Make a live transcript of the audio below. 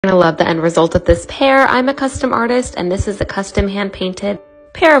I love the end result of this pair. I'm a custom artist, and this is a custom hand-painted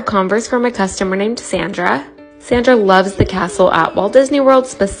pair of Converse for my customer named Sandra. Sandra loves the castle at Walt Disney World,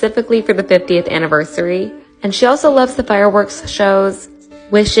 specifically for the 50th anniversary. And she also loves the fireworks shows,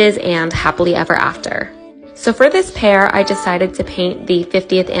 Wishes, and Happily Ever After. So for this pair, I decided to paint the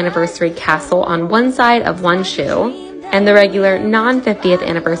 50th anniversary castle on one side of one shoe, and the regular non-50th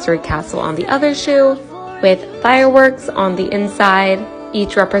anniversary castle on the other shoe, with fireworks on the inside,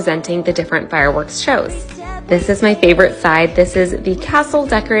 each representing the different fireworks shows. This is my favorite side. This is the castle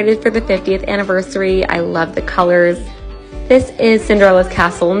decorated for the 50th anniversary. I love the colors. This is Cinderella's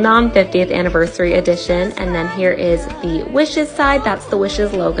Castle non-50th anniversary edition, and then here is the Wishes side. That's the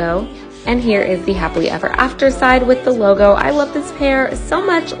Wishes logo. And here is the Happily Ever After side with the logo. I love this pair so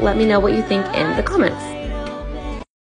much. Let me know what you think in the comments.